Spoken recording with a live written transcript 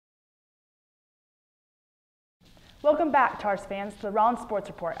Welcome back, Tars fans, to the Rollins Sports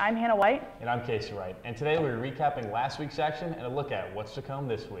Report. I'm Hannah White. And I'm Casey Wright. And today we're recapping last week's action and a look at what's to come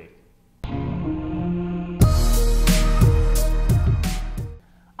this week.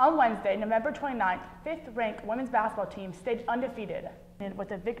 On Wednesday, November 29th, 5th-ranked women's basketball team stayed undefeated with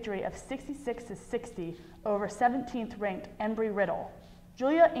a victory of 66-60 over 17th-ranked Embry-Riddle.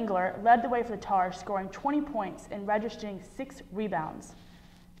 Julia Engler led the way for the Tars, scoring 20 points and registering 6 rebounds.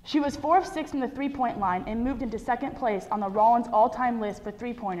 She was 4 of 6 from the three-point line and moved into second place on the Rollins all-time list for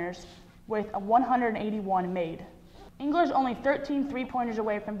three-pointers with a 181 made. Engler's only 13 three-pointers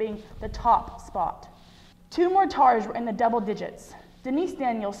away from being the top spot. 2 more Tars were in the double digits. Denise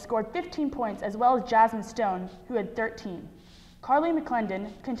Daniels scored 15 points as well as Jasmine Stone, who had 13. Carly McClendon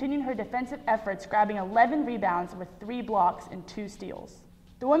continued her defensive efforts, grabbing 11 rebounds with 3 blocks and 2 steals.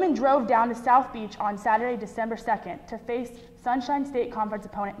 The women drove down to South Beach on Saturday, December 2nd to face Sunshine State Conference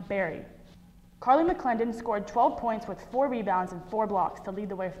opponent Barry. Carly McClendon scored 12 points with 4 rebounds and 4 blocks to lead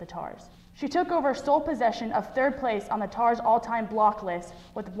the way for the Tars. She took over sole possession of 3rd place on the Tars all-time block list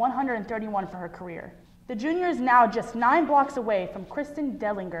with 131 for her career. The junior is now just 9 blocks away from Kristen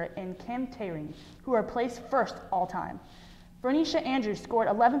Dellinger and Kim Tayring, who are placed first all-time. Bernicia Andrews scored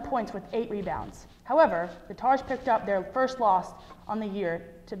 11 points with 8 rebounds. However, the Tars picked up their first loss on the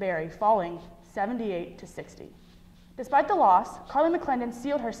year to Barry, falling 78-60. Despite the loss, Carly McClendon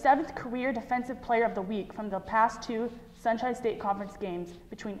sealed her 7th career Defensive Player of the Week from the past 2 Sunshine State Conference games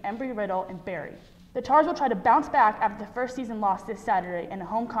between Embry-Riddle and Barry. The Tars will try to bounce back after the first season loss this Saturday in a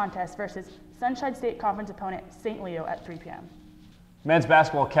home contest versus Sunshine State Conference opponent St. Leo at 3 p.m. Men's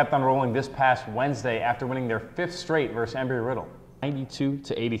basketball kept on rolling this past Wednesday after winning their 5th straight versus Embry-Riddle,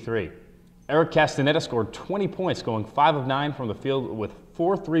 92-83. Eric Castaneda scored 20 points, going 5 of 9 from the field with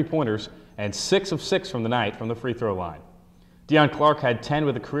 4 three-pointers and 6 of 6 from the night from the free throw line. Deion Clark had 10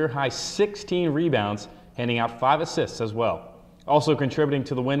 with a career-high 16 rebounds, handing out 5 assists as well. Also contributing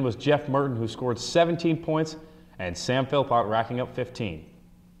to the win was Jeff Merton, who scored 17 points, and Sam Philpott racking up 15.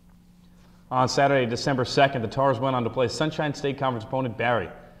 On Saturday, December 2nd, the Tars went on to play Sunshine State Conference opponent Barry.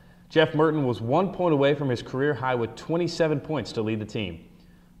 Jeff Merton was 1 point away from his career high with 27 points to lead the team.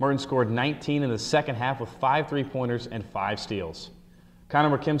 Merton scored 19 in the second half with 5 three-pointers and 5 steals.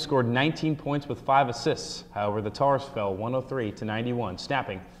 Connor McKim scored 19 points with 5 assists. However, the Tars fell 103-91,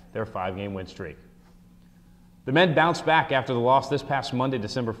 snapping their 5-game win streak. The men bounced back after the loss this past Monday,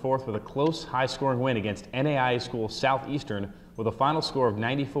 December 4th, with a close, high-scoring win against NAIA school Southeastern with a final score of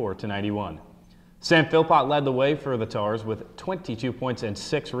 94-91. Sam Philpott led the way for the Tars with 22 points and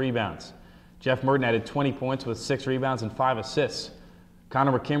 6 rebounds. Jeff Merton added 20 points with 6 rebounds and 5 assists.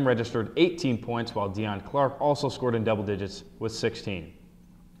 Connor McKim registered 18 points, while Deion Clark also scored in double digits with 16.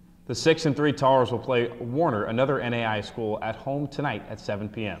 The 6-3 Tars will play Warner, another NAIA school, at home tonight at 7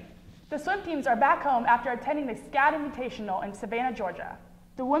 p.m. The swim teams are back home after attending the SCAD Invitational in Savannah, Georgia.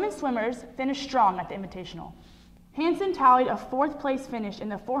 The women's swimmers finished strong at the Invitational. Hanson tallied a 4th place finish in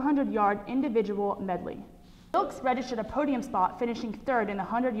the 400-yard individual medley. Wilkes registered a podium spot, finishing 3rd in the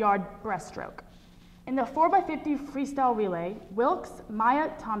 100-yard breaststroke. In the 4x50 freestyle relay, Wilkes,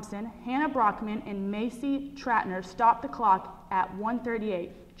 Maya Thompson, Hannah Brockman, and Macy Tratner stopped the clock at 1:38,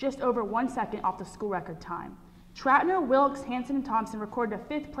 just over 1 second off the school record time. Tratner, Wilkes, Hanson, and Thompson recorded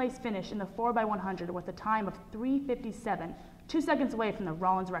a 5th place finish in the 4x100 with a time of 3:57, 2 seconds away from the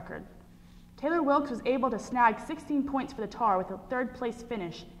Rollins record. Taylor Wilkes was able to snag 16 points for the Tar with a 3rd place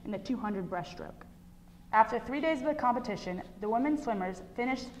finish in the 200 breaststroke. After 3 days of the competition, the women's swimmers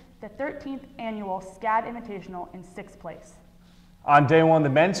finished the 13th annual SCAD Invitational in 6th place. On day 1, the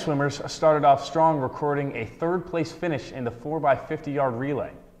men's swimmers started off strong, recording a 3rd place finish in the 4x50-yard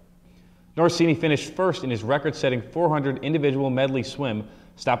relay. Norsini finished 1st in his record-setting 400 individual medley swim,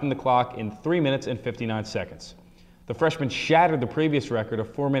 stopping the clock in 3 minutes and 59 seconds. The freshman shattered the previous record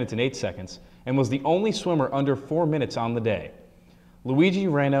of 4 minutes and 8 seconds and was the only swimmer under 4 minutes on the day. Luigi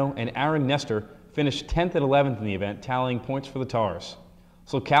Reno and Aaron Nestor finished 10th and 11th in the event, tallying points for the Tars.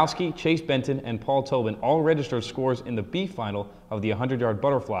 Solkowski, Chase Benton, and Paul Tobin all registered scores in the B final of the 100-yard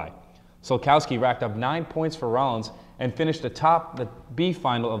butterfly. Solkowski racked up 9 points for Rollins and finished atop the B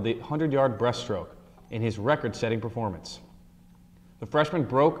final of the 100-yard breaststroke in his record-setting performance. The freshman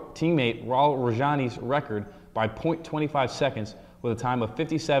broke teammate Raul Rajani's record by 0.25 seconds with a time of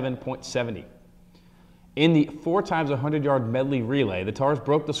 57.70. In the 4x100-yard medley relay, the Tars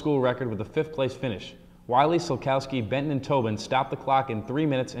broke the school record with a 5th place finish. Wiley, Solkowski, Benton, and Tobin stopped the clock in 3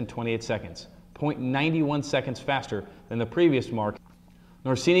 minutes and 28 seconds, 0.91 seconds faster than the previous mark.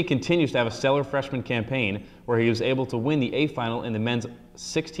 Norsini continues to have a stellar freshman campaign where he was able to win the A final in the men's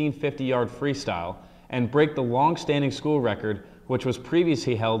 1650-yard freestyle and break the long-standing school record which was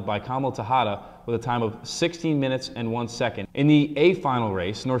previously held by Kamal Tejada with a time of 16 minutes and 1 second. In the A final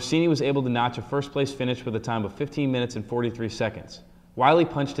race, Norsini was able to notch a first-place finish with a time of 15 minutes and 43 seconds. Wiley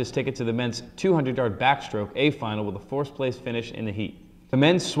punched his ticket to the men's 200-yard backstroke A final with a fourth-place finish in the heat. The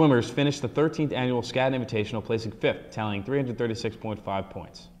men's swimmers finished the 13th annual Skadden Invitational, placing 5th, tallying 336.5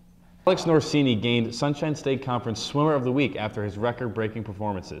 points. Alex Norsini gained Sunshine State Conference Swimmer of the Week after his record-breaking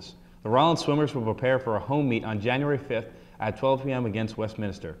performances. The Rollins swimmers will prepare for a home meet on January 5th at 12 p.m. against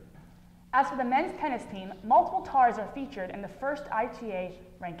Westminster. As for the men's tennis team, multiple TARs are featured in the first ITA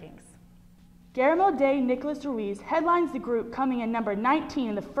rankings. Guillermo de Nicolas Ruiz headlines the group, coming in number 19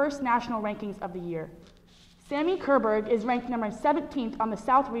 in the first national rankings of the year. Sammy Kerberg is ranked number 17th on the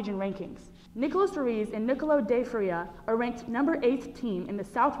South Region rankings. Nicolas Ruiz and Nicolo De Fria are ranked number 8th team in the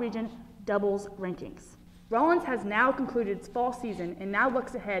South Region doubles rankings. Rollins has now concluded its fall season and now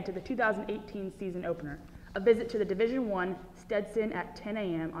looks ahead to the 2018 season opener, a visit to the Division I Stetson at 10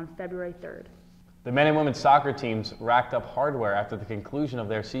 a.m. on February 3rd. The men and women's soccer teams racked up hardware after the conclusion of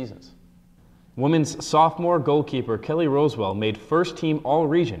their seasons. Women's sophomore goalkeeper Kelly Rosewell made first-team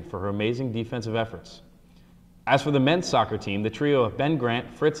All-Region for her amazing defensive efforts. As for the men's soccer team, the trio of Ben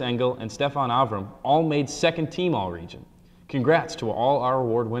Grant, Fritz Engel, and Stefan Avram all made second-team All-Region. Congrats to all our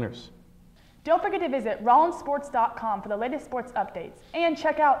award winners. Don't forget to visit rollinsports.com for the latest sports updates, and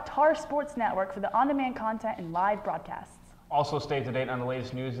check out TAR Sports Network for the on-demand content and live broadcasts. Also stay up to date on the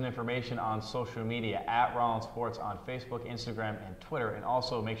latest news and information on social media at Rollins Sports on Facebook, Instagram, and Twitter, and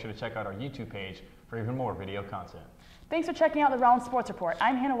also make sure to check out our YouTube page for even more video content. Thanks for checking out the Rollins Sports Report.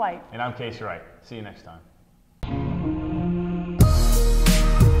 I'm Hannah White. And I'm Casey Wright. See you next time.